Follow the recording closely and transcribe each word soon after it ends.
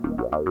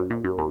This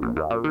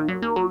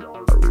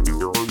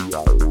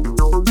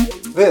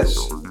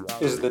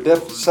is the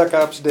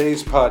DevSecOps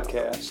Days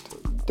podcast.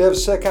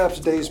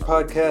 DevSecOps Days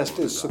podcast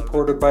is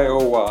supported by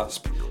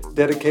OWASP,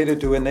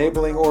 dedicated to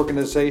enabling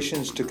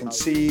organizations to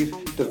conceive,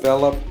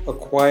 develop,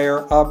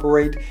 acquire,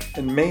 operate,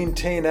 and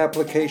maintain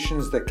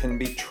applications that can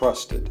be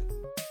trusted.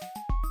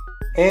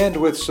 And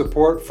with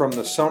support from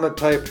the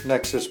Sonatype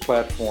Nexus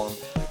platform,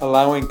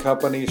 allowing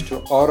companies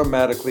to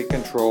automatically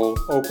control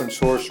open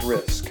source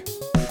risk.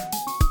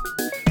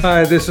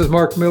 Hi, this is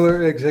Mark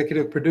Miller,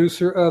 executive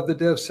producer of the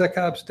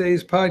DevSecOps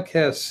Days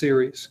podcast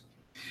series.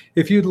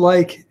 If you'd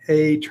like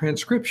a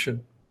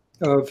transcription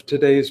of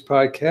today's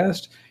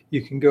podcast,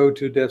 you can go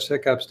to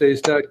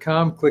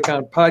devsecopsdays.com, click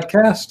on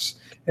podcasts,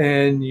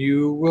 and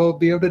you will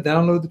be able to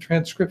download the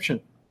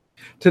transcription.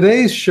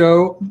 Today's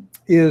show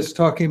is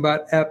talking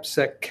about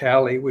AppSec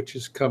Cali, which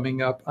is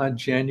coming up on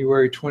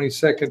January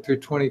 22nd through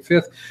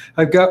 25th.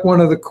 I've got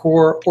one of the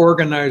core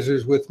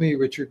organizers with me,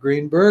 Richard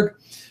Greenberg.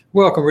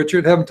 Welcome,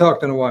 Richard. Haven't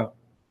talked in a while.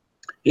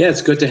 Yeah,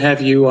 it's good to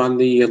have you on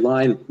the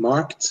line,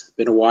 Mark. It's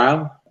been a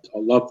while. I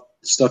love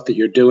the stuff that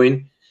you're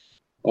doing.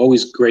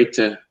 Always great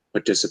to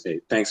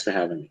participate. Thanks for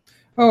having me.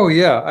 Oh,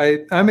 yeah.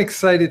 I'm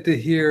excited to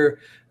hear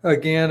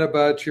again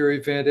about your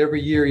event.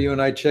 Every year you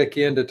and I check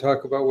in to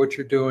talk about what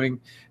you're doing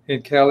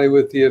in Cali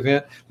with the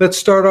event. Let's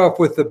start off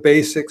with the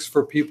basics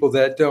for people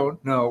that don't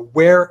know.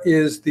 Where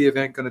is the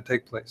event going to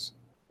take place?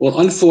 Well,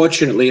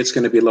 unfortunately, it's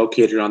going to be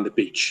located on the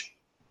beach.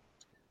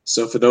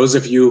 So for those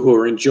of you who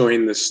are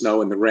enjoying the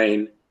snow and the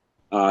rain,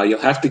 you'll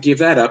have to give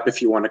that up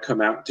if you want to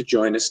come out to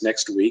join us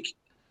next week.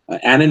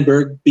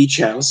 Annenberg Beach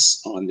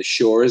House on the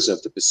shores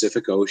of the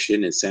Pacific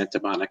Ocean in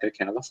Santa Monica,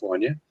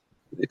 California.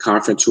 The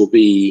conference will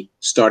be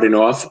starting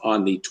off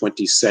on the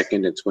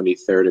 22nd and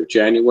 23rd of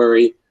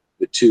January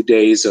with 2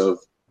 days of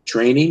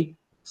training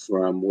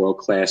from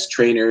world-class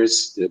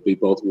trainers. There'll be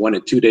both 1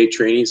 and 2 day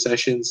training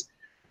sessions,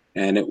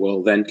 and it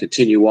will then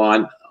continue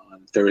on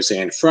Thursday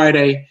and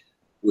Friday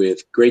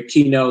with great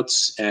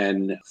keynotes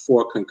and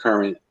 4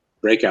 concurrent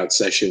breakout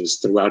sessions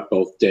throughout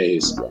both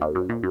days.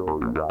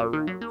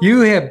 You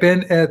have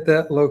been at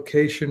that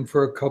location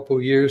for a couple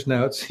years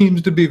now. It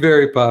seems to be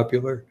very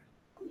popular.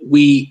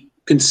 We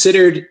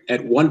considered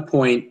at one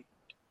point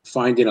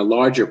finding a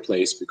larger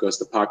place because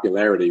the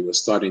popularity was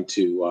starting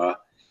to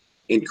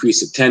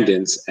increase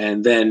attendance.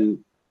 And then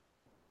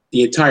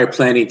the entire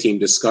planning team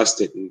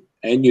discussed it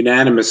and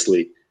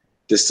unanimously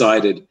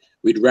decided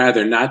we'd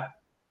rather not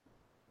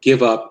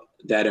give up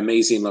that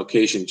amazing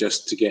location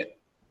just to get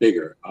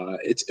bigger.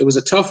 It was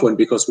a tough one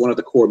because one of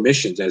the core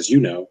missions, as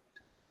you know,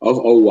 of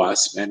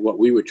OWASP and what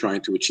we were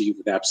trying to achieve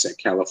with AppSec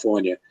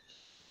California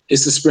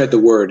is to spread the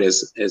word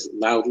as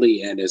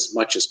loudly and as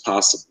much as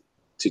possible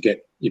to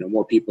get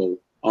more people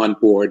on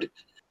board.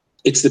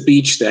 It's the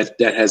beach that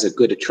has a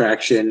good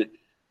attraction.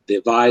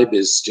 The vibe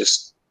is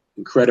just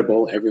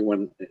incredible.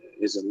 Everyone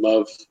is in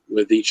love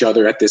with each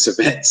other at this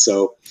event.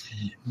 So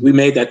we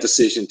made that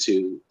decision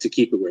to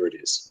keep it where it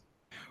is.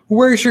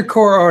 Where's your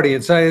core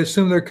audience? I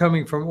assume they're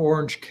coming from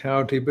Orange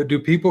County, but do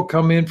people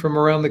come in from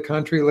around the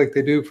country like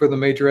they do for the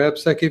major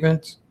AppSec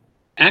events?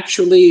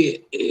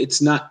 Actually,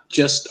 it's not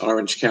just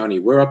Orange County.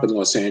 We're up in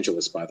Los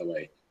Angeles, by the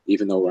way,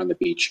 even though we're on the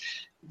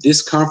beach.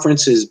 This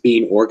conference is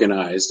being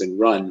organized and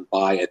run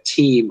by a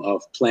team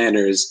of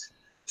planners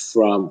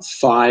from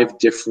 5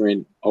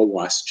 different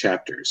OWASP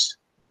chapters.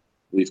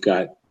 We've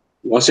got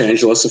Los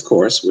Angeles, of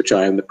course, which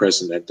I am the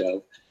president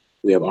of.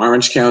 We have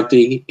Orange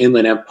County,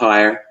 Inland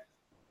Empire,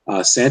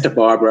 Santa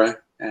Barbara,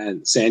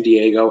 and San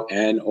Diego,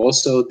 and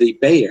also the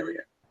Bay Area.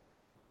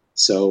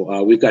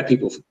 So we've got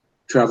people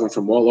traveling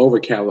from all over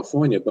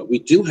California, but we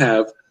do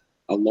have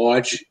a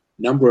large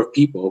number of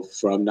people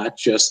from not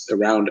just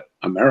around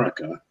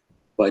America,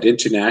 but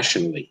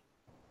internationally.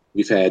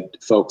 We've had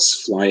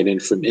folks flying in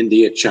from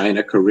India,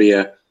 China,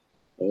 Korea,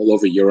 all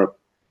over Europe.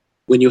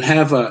 When you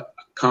have a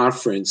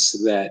conference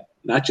that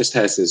not just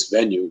has this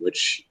venue,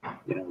 which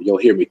you'll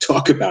hear me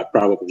talk about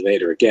probably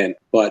later again,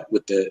 but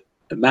with the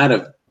amount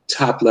of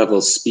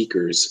top-level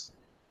speakers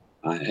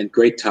and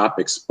great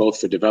topics, both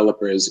for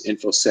developers,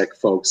 InfoSec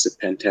folks,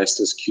 pen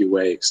testers,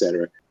 QA,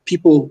 etc.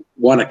 People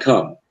want to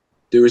come.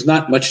 There is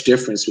not much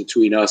difference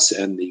between us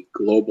and the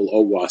global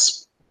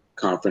OWASP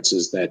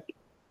conferences that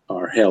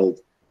are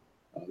held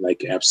like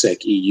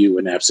AppSec EU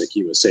and AppSec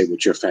USA,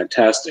 which are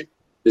fantastic.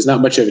 There's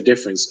not much of a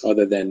difference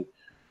other than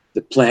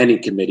the planning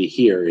committee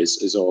here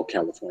is all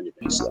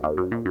California-based.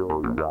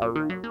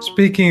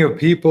 Speaking of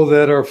people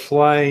that are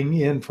flying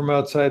in from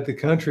outside the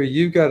country,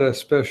 you've got a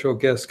special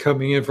guest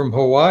coming in from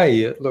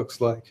Hawaii, it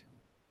looks like.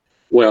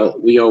 Well,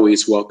 we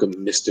always welcome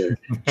Mr.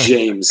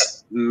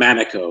 James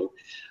Manico,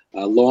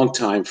 a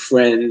longtime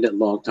friend, a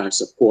longtime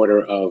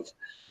supporter of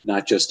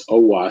not just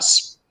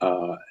OWASP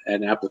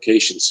and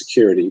application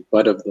security,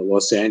 but of the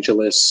Los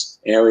Angeles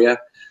area.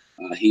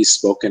 He's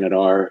spoken at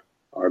our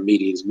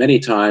meetings many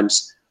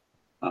times.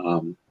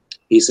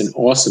 He's an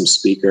awesome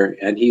speaker,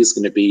 and he's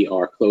going to be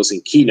our closing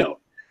keynote.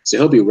 So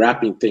he'll be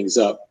wrapping things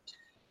up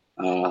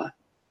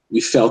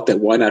we felt that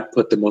why not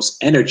put the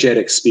most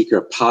energetic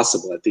speaker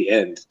possible at the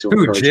end to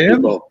encourage Jim?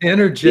 people.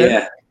 Energetic?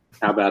 Yeah,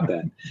 how about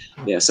that?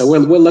 Yeah, so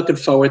we're looking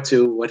forward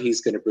to what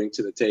he's going to bring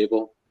to the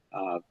table.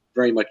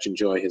 Very much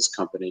enjoy his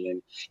company.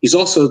 And he's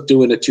also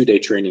doing a 2-day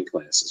training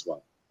class as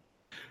well.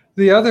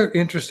 The other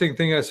interesting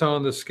thing I saw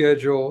on the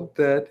schedule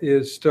that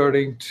is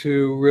starting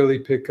to really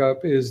pick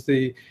up is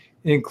the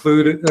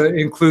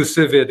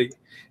inclusivity.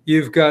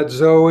 You've got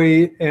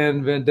Zoe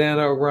and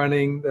Vandana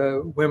running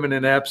Women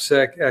in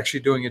AppSec, actually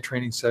doing a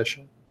training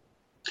session.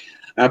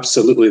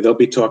 Absolutely. They'll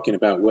be talking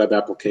about web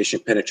application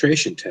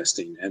penetration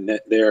testing, and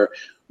that their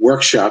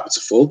workshop, it's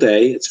a full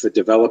day. It's for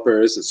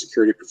developers and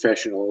security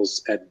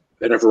professionals at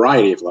a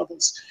variety of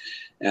levels.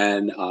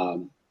 And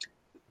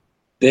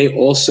they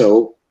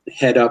also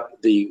head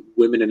up the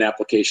Women in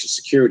Application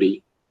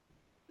Security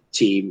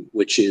team,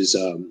 which is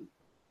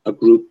a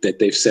group that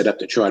they've set up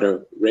to try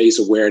to raise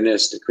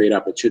awareness, to create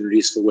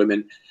opportunities for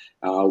women.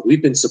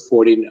 We've been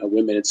supporting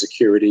women in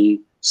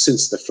security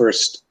since the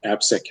first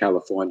AppSec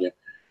California.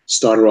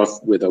 Started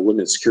off with a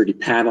women's security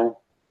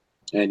panel,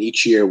 and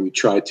each year we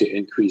try to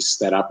increase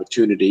that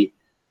opportunity.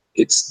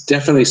 It's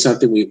definitely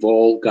something we've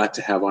all got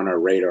to have on our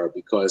radar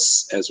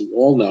because, as we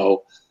all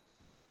know,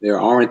 there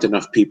aren't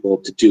enough people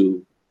to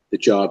do the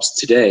jobs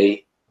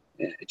today.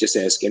 Just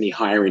ask any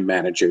hiring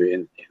manager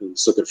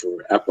who's looking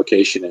for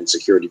application and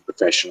security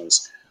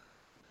professionals.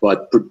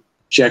 But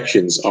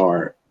projections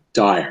are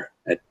dire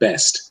at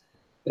best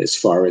as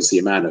far as the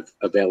amount of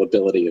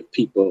availability of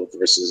people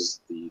versus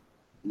the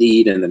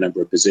need and the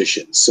number of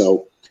positions.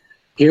 So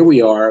here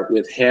we are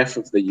with half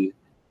of the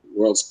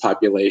world's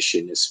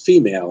population is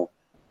female,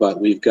 but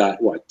we've got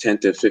 10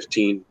 to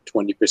 15,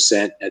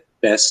 20% at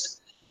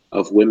best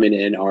of women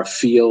in our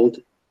field.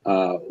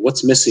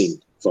 What's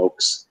missing,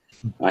 folks?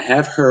 I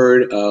have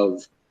heard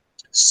of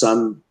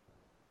some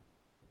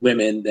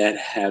women that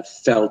have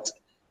felt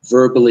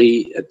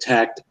verbally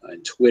attacked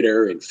on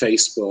Twitter and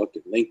Facebook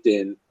and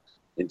LinkedIn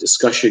in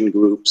discussion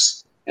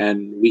groups,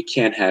 and we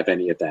can't have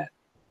any of that.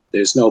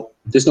 There's no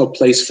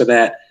place for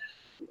that.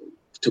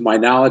 To my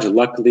knowledge,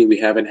 luckily, we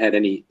haven't had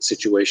any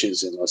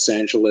situations in Los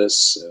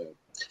Angeles.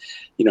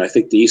 I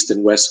think the East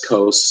and West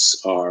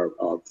Coasts are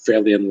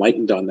fairly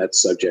enlightened on that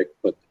subject,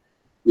 but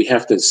we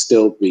have to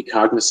still be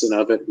cognizant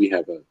of it. We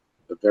have a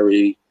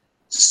very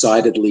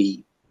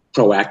decidedly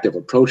proactive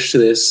approach to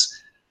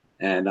this,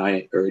 and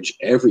I urge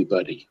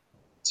everybody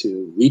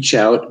to reach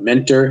out,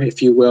 mentor,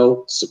 if you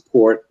will,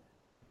 support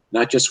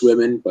not just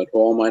women, but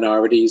all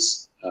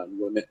minorities.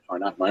 Women are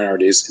not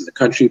minorities in the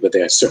country, but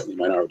they are certainly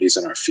minorities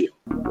in our field.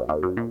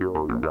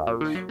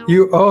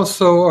 You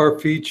also are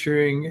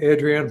featuring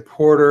Adrienne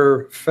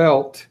Porter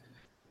Felt.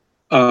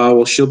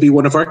 Well, she'll be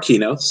one of our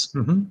keynotes,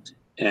 Mm-hmm.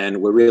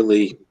 and we're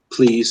really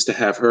pleased to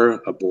have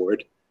her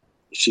aboard.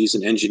 She's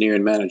an engineer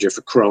and manager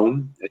for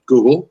Chrome at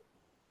Google,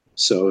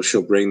 so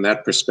she'll bring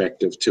that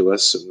perspective to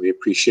us, and we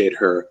appreciate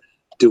her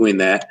doing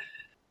that.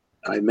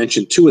 I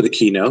mentioned two of the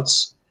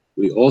keynotes.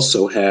 We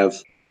also have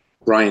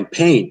Brian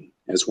Payne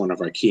as one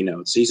of our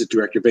keynotes. He's a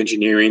director of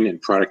engineering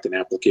and product and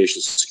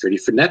application security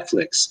for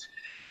Netflix.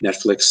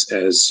 Netflix,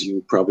 as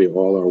you probably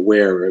all are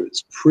aware,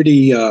 is a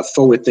pretty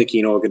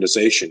forward-thinking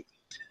organization.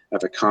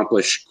 Have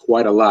accomplished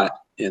quite a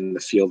lot in the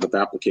field of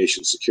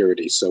application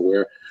security. So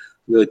we're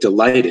really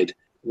delighted.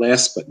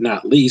 Last but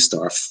not least,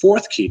 our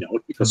fourth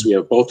keynote, because we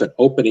have both an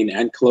opening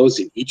and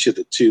closing each of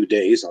the 2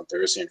 days on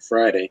Thursday and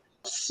Friday.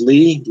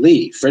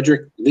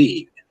 Frederick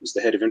Lee, who's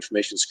the head of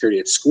information security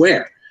at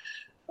Square.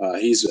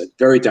 He's a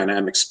very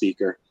dynamic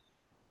speaker.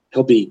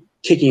 He'll be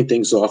kicking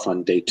things off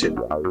on day 2.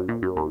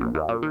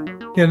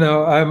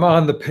 I'm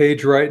on the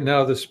page right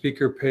now, the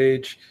speaker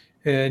page,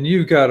 and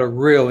you've got a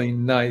really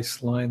nice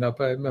lineup.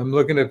 I'm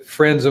looking at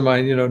friends of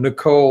mine.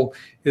 Nicole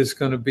is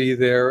going to be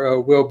there.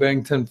 Will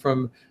Bengton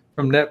from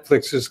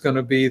Netflix is going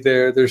to be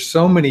there. There's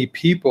so many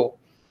people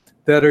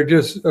that are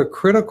just a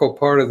critical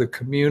part of the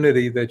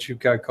community that you've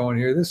got going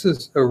here. This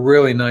is a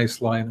really nice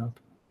lineup.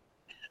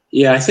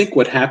 Yeah, I think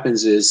what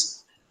happens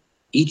is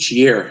each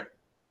year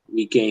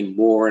we gain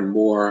more and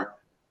more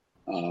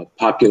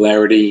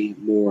popularity,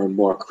 more and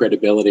more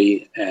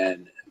credibility,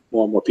 and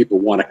more people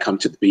want to come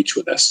to the beach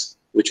with us,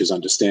 which is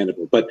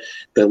understandable. But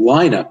the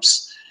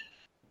lineups,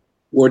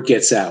 word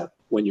gets out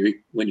when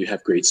you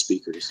have great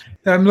speakers.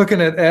 I'm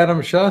looking at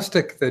Adam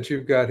Shostak that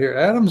you've got here.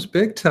 Adam's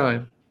big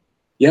time.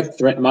 Yep,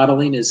 threat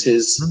modeling is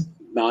his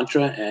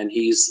mantra, and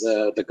he's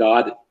the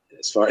god,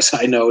 as far as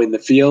I know, in the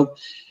field.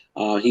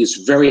 He's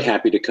very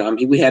happy to come.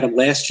 We had him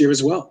last year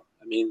as well.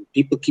 I mean,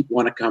 people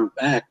want to come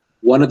back.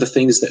 One of the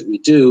things that we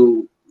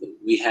do,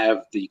 we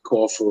have the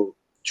call for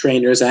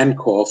trainers and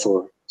call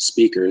for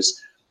speakers,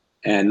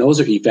 and those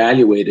are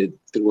evaluated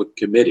through a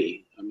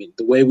committee. I mean,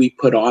 the way we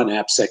put on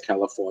AppSec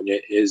California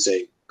is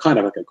a kind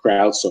of like a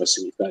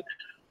crowdsourcing. You've got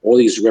all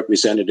these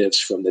representatives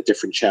from the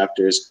different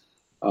chapters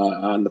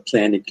on the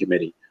planning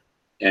committee,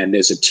 and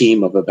there's a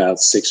team of about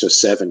 6 or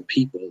 7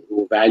 people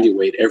who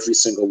evaluate every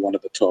single one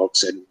of the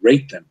talks and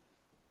rate them.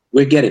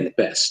 We're getting the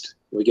best.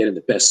 We're getting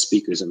the best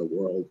speakers in the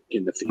world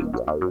in the field.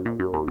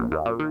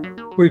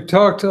 We've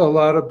talked a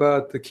lot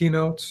about the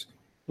keynotes.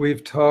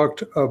 We've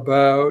talked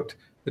about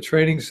the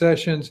training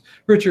sessions.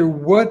 Richard,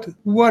 what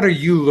are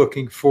you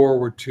looking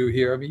forward to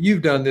here? I mean,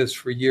 you've done this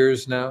for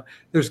years now.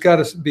 There's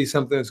got to be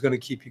something that's going to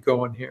keep you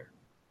going here.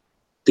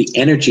 The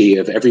energy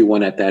of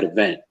everyone at that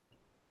event.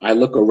 I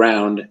look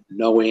around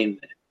knowing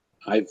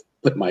I've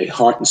put my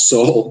heart and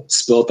soul,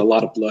 spilled a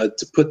lot of blood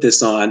to put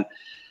this on.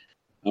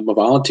 I'm a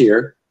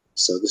volunteer,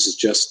 so this is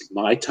just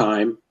my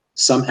time.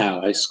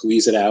 Somehow I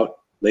squeeze it out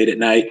late at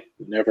night,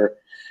 whenever,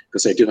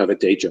 because I do have a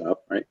day job,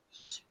 right?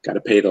 Got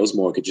to pay those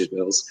mortgage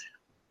bills.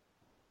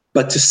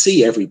 But to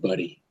see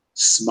everybody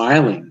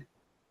smiling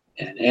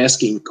and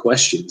asking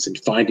questions and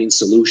finding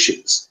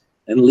solutions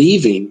and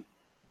leaving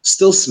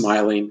still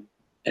smiling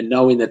and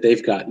knowing that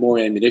they've got more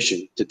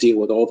ammunition to deal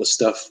with all the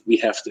stuff we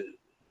have to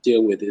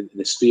deal with in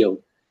this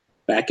field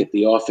back at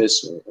the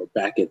office or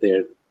back at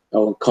their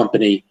own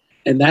company.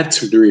 And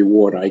that's the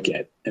reward I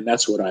get. And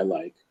that's what I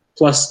like.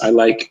 Plus, I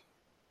like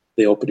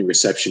the opening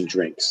reception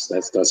drinks.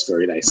 That's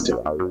very nice too.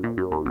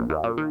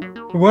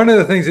 One of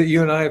the things that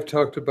you and I have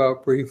talked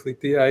about briefly,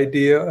 the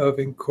idea of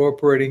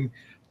incorporating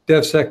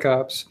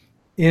DevSecOps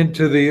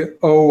into the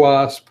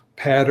OWASP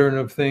pattern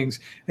of things.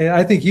 And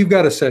I think you've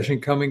got a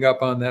session coming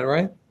up on that,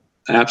 right?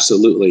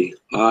 Absolutely.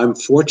 I'm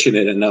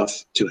fortunate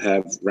enough to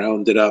have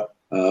rounded up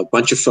a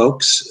bunch of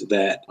folks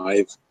that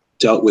I've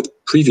dealt with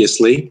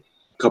previously.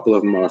 A couple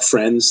of them are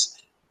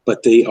friends,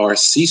 but they are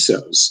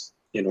CISOs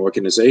in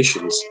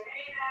organizations.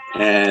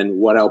 And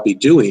what I'll be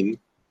doing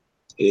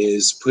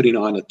is putting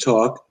on a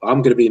talk.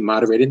 I'm going to be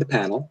moderating the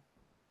panel,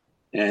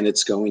 and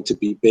it's going to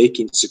be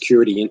baking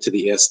security into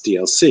the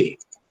SDLC.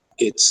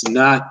 It's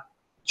not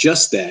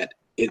just that.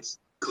 It's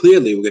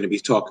clearly we're going to be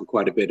talking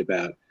quite a bit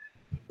about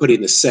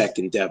putting the sec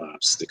in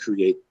DevOps to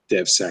create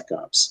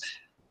DevSecOps.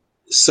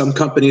 Some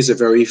companies are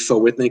very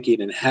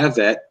forward-thinking and have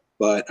that,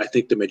 but I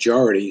think the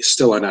majority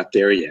still are not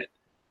there yet.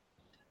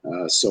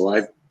 So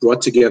I've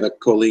brought together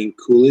Colleen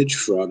Coolidge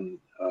from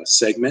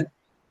Segment,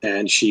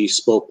 and she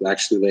spoke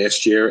actually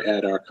last year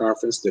at our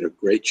conference, did a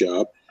great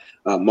job.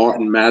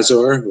 Martin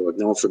Mazur, who I've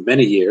known for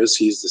many years,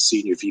 he's the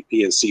Senior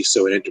VP and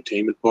CISO at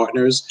Entertainment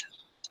Partners.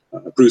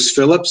 Bruce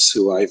Phillips,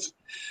 who I've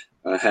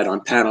had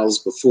on panels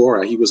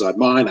before. He was on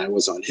mine, I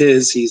was on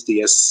his. He's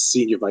the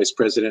Senior Vice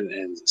President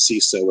and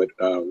CISO at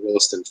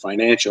Williston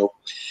Financial.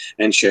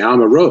 And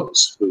Shyama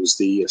Rose, who's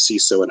the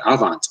CISO at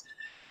Avant.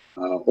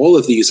 All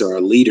of these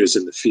are leaders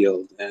in the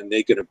field, and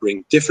they're going to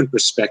bring different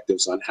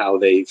perspectives on how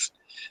they've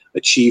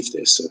achieved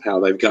this, of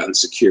how they've gotten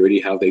security,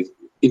 how they've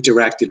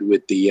interacted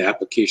with the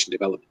application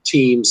development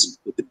teams,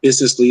 with the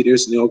business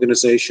leaders in the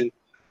organization,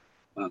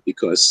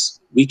 because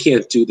we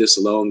can't do this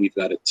alone. We've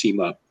got to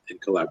team up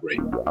and collaborate.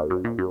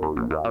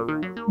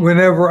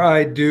 Whenever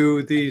I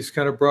do these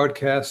kind of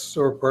broadcasts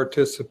or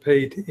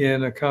participate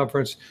in a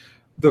conference,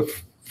 the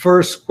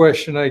first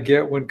question I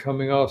get when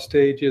coming off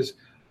stage is,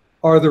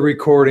 are the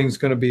recordings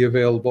going to be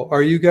available?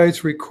 Are you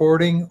guys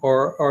recording,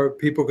 or are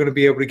people going to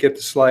be able to get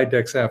the slide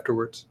decks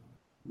afterwards?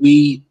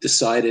 We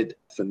decided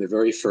from the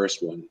very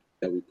first one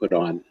that we put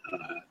on,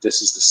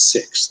 this is the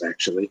 6th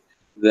actually,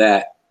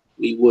 that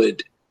we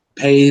would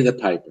pay the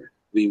piper.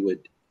 We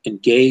would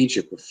engage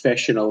a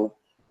professional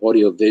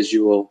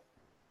audio-visual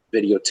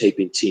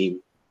videotaping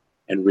team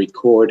and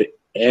record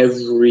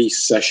every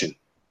session,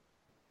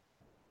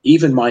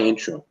 even my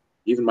intro,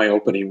 even my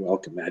opening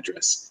welcome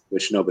address,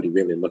 which nobody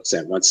really looks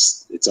at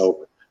once it's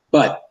over.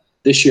 But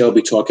this year I'll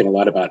be talking a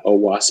lot about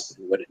OWASP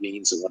and what it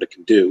means and what it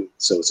can do.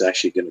 So it's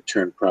actually going to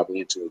turn probably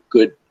into a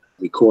good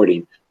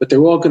recording. But they're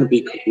all going to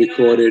be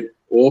recorded.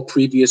 All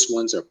previous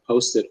ones are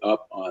posted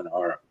up on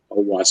our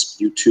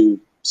OWASP YouTube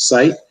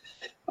site.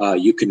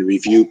 You can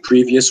review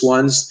previous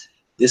ones.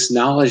 This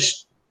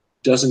knowledge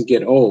doesn't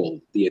get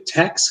old. The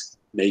attacks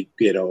may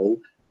get old,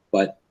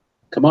 but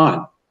come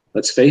on,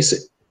 let's face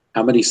it.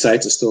 How many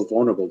sites are still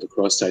vulnerable to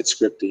cross-site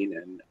scripting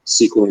and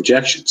SQL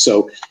injection?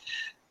 So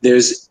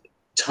there's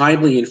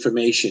timely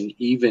information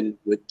even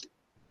with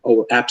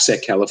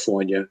AppSec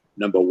California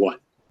 #1.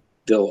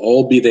 They'll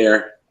all be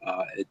there.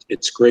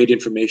 It's great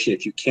information.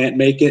 If you can't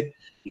make it,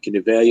 you can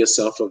avail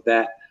yourself of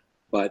that,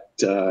 but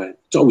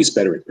it's always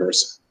better in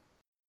person.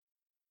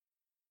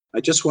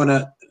 I just want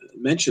to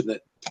mention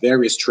that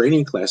various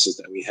training classes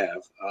that we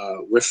have,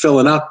 we're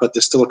filling up, but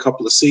there's still a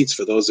couple of seats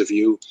for those of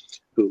you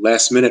who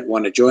last minute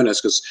want to join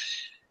us, because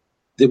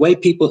the way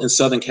people in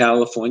Southern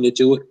California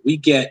do it, we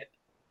get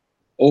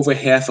over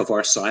half of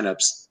our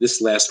signups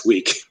this last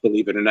week,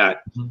 believe it or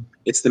not. Mm-hmm.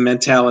 It's the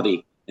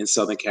mentality in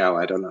Southern Cal.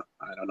 I don't know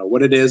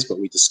what it is, but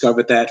we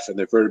discovered that from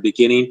the very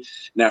beginning.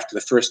 And after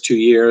the first 2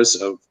 years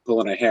of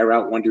pulling our hair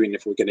out, wondering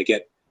if we're going to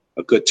get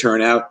a good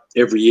turnout,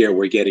 every year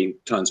we're getting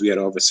tons. We had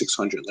over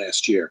 600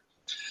 last year.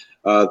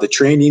 The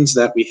trainings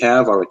that we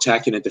have are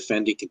attacking and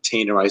defending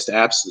containerized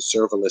apps and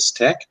serverless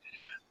tech,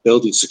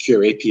 building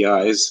secure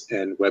APIs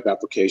and web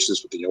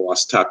applications with the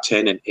OWASP Top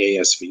 10 and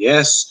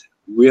ASVS,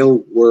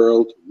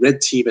 real-world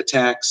red team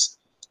attacks,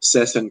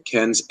 Seth and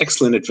Ken's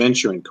excellent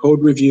adventure in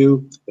code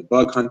review, the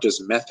Bug Hunters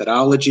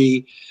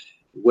methodology,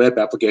 web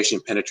application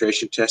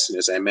penetration testing,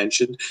 as I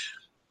mentioned,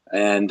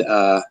 and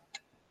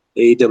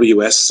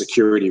AWS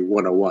Security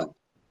 101.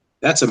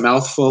 That's a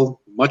mouthful,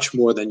 much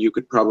more than you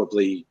could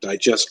probably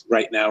digest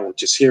right now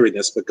just hearing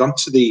this. But come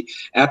to the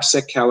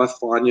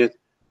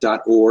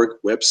AppSecCalifornia.org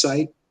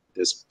website.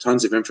 There's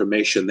tons of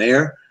information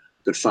there.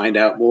 You could find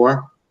out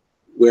more.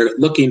 We're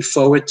looking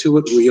forward to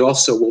it. We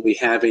also will be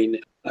having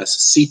a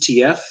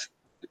CTF,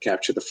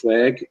 Capture the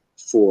Flag,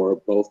 for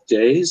both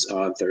days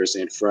on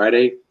Thursday and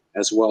Friday,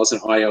 as well as an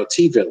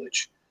IoT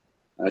Village.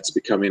 It's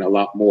becoming a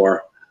lot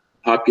more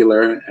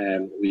popular,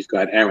 and we've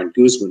got Aaron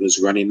Guzman who's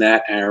running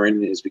that.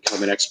 Aaron has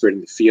become an expert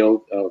in the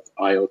field of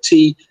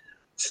IoT,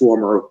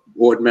 former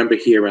board member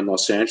here in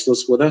Los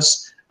Angeles with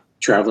us,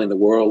 traveling the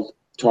world,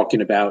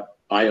 talking about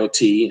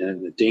IoT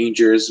and the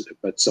dangers,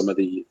 but some of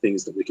the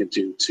things that we can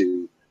do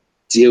to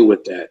deal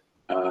with that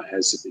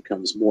as it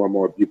becomes more and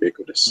more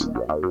ubiquitous.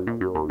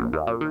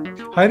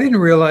 I didn't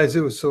realize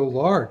it was so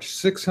large,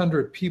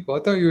 600 people. I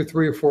thought you were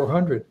 300 or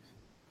 400.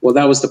 Well,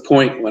 that was the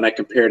point when I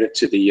compared it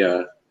to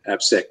the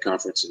AppSec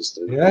conferences.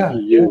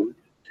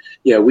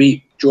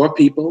 We draw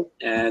people,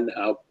 and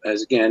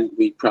as again,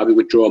 we probably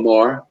would draw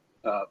more,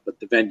 but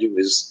the venue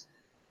is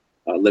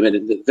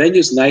limited. The venue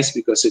is nice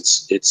because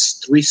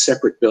it's 3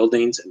 separate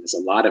buildings, and there's a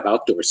lot of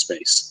outdoor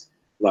space,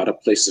 a lot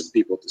of places for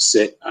people to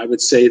sit. I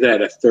would say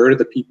that a third of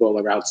the people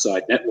are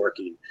outside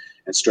networking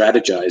and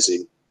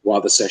strategizing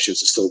while the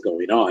sessions are still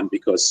going on,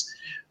 because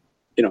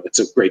it's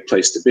a great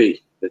place to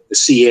be. The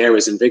sea air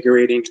is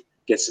invigorating,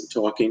 gets them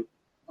talking.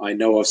 I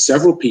know of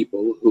several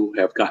people who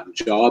have gotten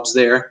jobs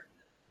there.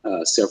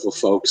 Several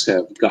folks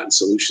have gotten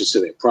solutions to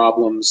their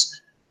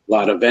problems. A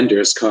lot of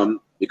vendors come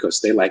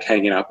because they like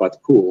hanging out by the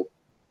pool,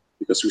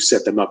 because we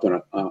set them up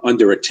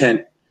under a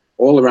tent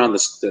all around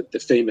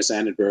the famous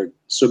Annenberg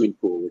swimming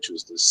pool, which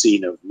was the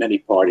scene of many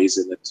parties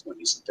in the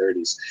 20s and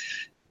 30s.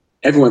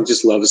 Everyone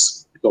just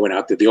loves going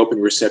out there. The open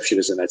reception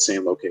is in that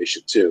same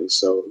location too.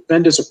 So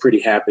vendors are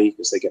pretty happy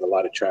because they get a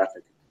lot of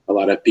traffic, a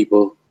lot of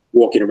people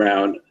walking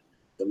around.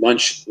 The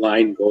lunch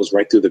line goes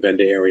right through the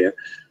vendor area,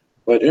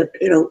 but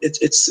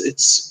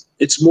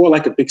it's more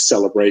like a big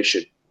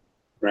celebration,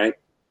 right?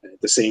 At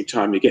the same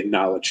time, you get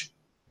knowledge.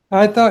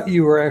 I thought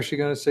you were actually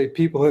going to say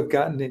people have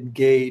gotten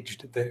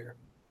engaged there.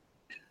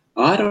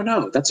 I don't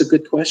know. That's a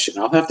good question.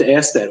 I'll have to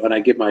ask that when I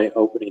give my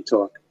opening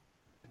talk.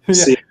 Yeah.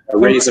 See a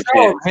raise of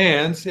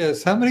hands.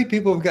 Yes. How many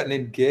people have gotten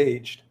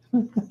engaged?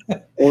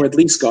 Or at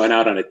least gone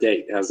out on a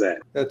date. How's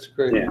that? That's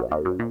great. Yeah.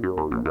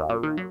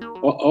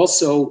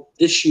 Also,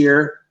 this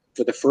year,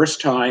 for the first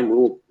time,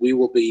 we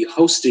will be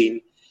hosting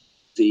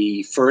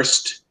the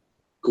first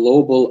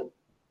global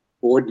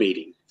board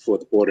meeting for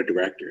the board of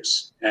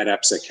directors at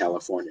AppSec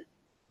California.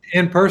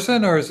 In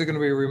person, or is it going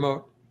to be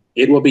remote?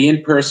 It will be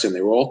in person.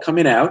 They're all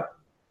coming out.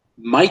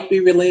 Might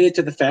be related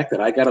to the fact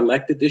that I got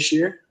elected this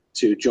year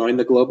to join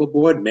the global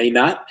board. May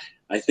not.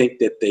 I think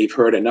that they've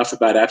heard enough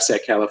about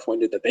AppSec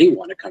California that they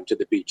want to come to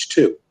the beach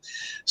too.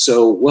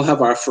 So we'll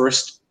have our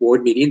first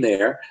board meeting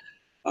there.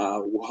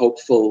 We're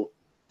hopeful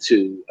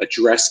to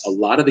address a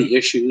lot of the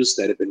issues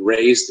that have been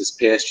raised this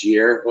past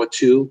year or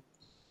two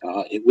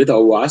with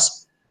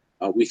OWASP.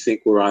 We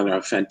think we're on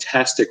a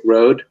fantastic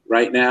road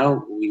right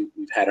now. We've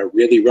had a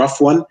really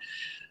rough one.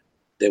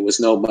 There was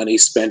no money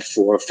spent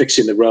for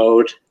fixing the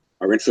road.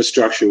 Our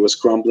infrastructure was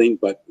crumbling,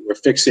 but we're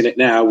fixing it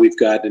now. We've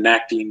got an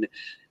acting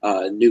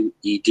new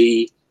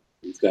ED.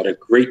 We've got a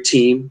great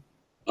team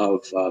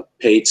of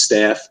paid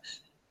staff.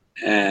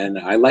 And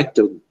I like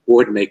the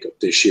board makeup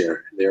this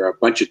year. There are a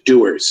bunch of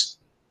doers.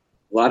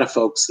 A lot of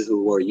folks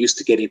who are used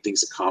to getting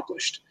things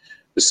accomplished,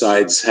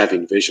 besides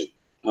having vision.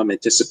 I'm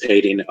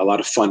anticipating a lot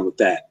of fun with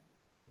that.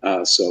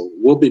 So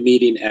we'll be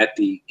meeting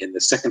in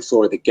the second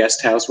floor of the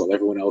guest house while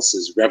everyone else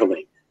is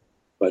reveling,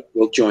 but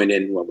we'll join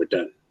in when we're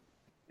done.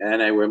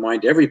 And I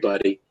remind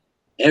everybody,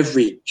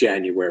 every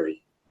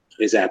January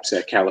is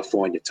AppSec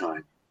California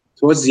time,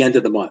 towards the end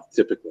of the month,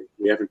 typically.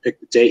 We haven't picked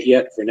the date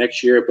yet for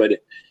next year, but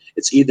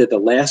it's either the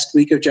last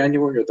week of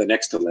January or the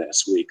next to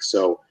last week.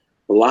 So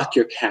block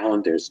your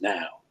calendars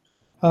now.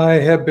 I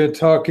have been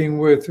talking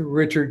with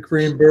Richard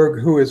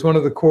Greenberg, who is one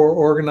of the core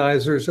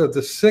organizers of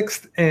the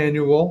 6th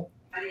annual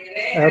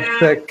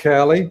AppSec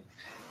Cali.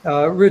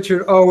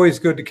 Richard, always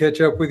good to catch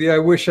up with you. I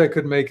wish I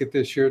could make it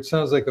this year. It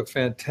sounds like a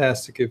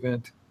fantastic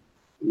event.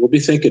 We'll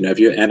be thinking of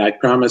you, and I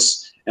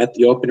promise at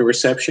the opening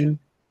reception,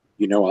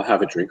 I'll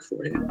have a drink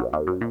for you.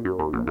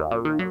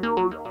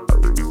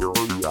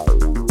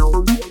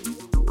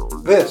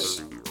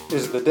 This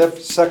is the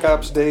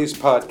DevSecOps Days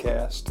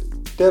podcast.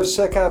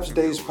 DevSecOps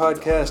Days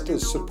podcast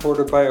is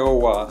supported by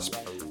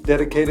OWASP,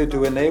 dedicated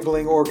to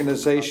enabling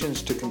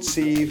organizations to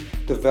conceive,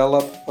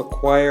 develop,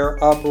 acquire,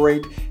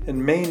 operate,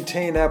 and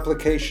maintain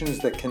applications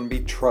that can be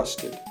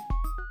trusted.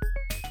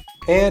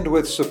 And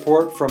with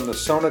support from the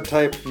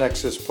Sonatype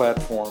Nexus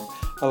platform,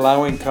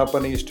 allowing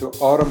companies to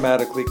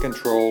automatically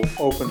control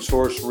open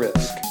source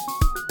risk.